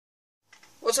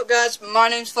What's up guys, my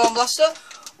name's Phone Blaster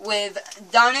with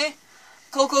Danny,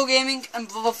 Coco Gaming and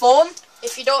Brother Phone.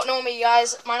 If you don't know me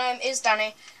guys, my name is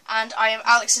Danny and I am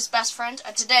Alex's best friend,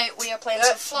 and today we are playing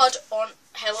some Flood on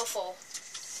Halo 4.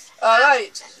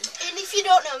 Alright. And if you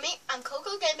don't know me, I'm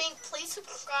Coco Gaming. Please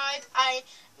subscribe. I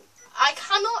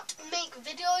cannot make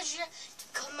videos yet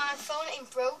because my phone ain't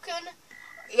broken.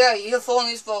 Yeah, your phone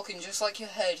is broken just like your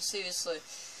head, seriously.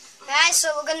 Right, so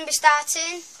we're going to be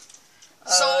starting.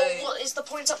 So what is the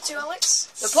point up to, Alex?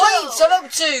 The points are up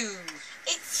to...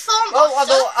 It's Phone Well,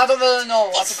 Blaster. I don't really know.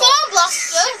 It's Phone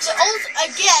Blaster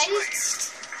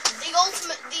against the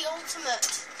ultimate.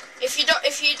 If you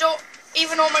don't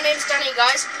even know my name's Danny,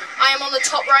 guys, I am on the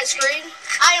top right screen.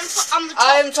 I'm the top.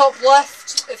 I am top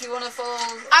left. If you want to follow.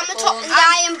 I'm the top. And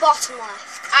I am bottom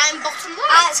left. I'm bottom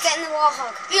left. Let's get in the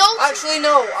Warhog. The ultimate. Actually,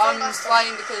 no. I'm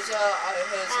flying because I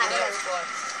heard somebody else fly.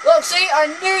 Look, see, I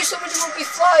knew somebody would be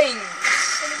flying.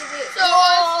 So,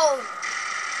 Whoa! You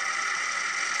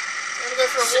wanna go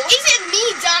for a walk? is it me,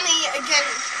 Danny, again?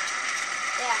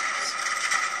 Yeah.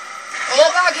 Get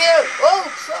back here! Oh,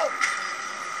 crap.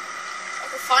 I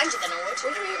could find you then, I would. What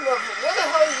do you mean, Robert? Where the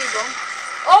hell have you gone?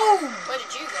 Oh! Where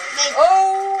did you go? Me.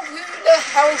 Oh! Who the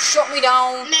hell shot me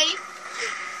down? Me.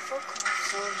 Fuck off,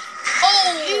 son.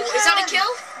 Oh! You Is that a can.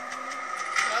 kill?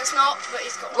 No, it's not, but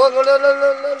he's got one.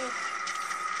 Look.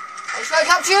 I'm trying to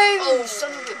capture you! Oh. Son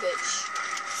of a bitch.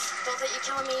 Don't think you're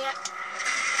killing me yet.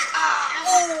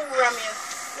 Oh, ram you.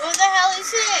 What the hell is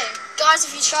it? Guys,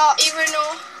 if you shot, even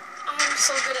though I'm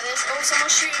so good at this. Oh,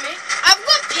 someone's shooting me. I've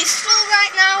got pistol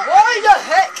right now. Why the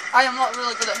heck? I am not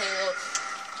really good at Halo.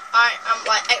 I am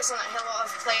like excellent at Halo.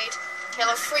 I've played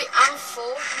Halo 3 and 4.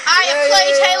 I have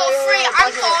played Halo 3 yeah,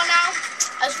 and yeah. 4 now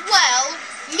as well.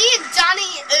 Me and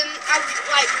Danny have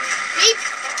like quick,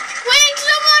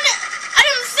 someone! I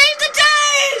don't save the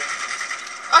day!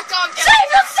 I can't get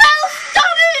Save yourself,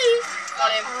 Danny!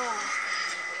 Got him.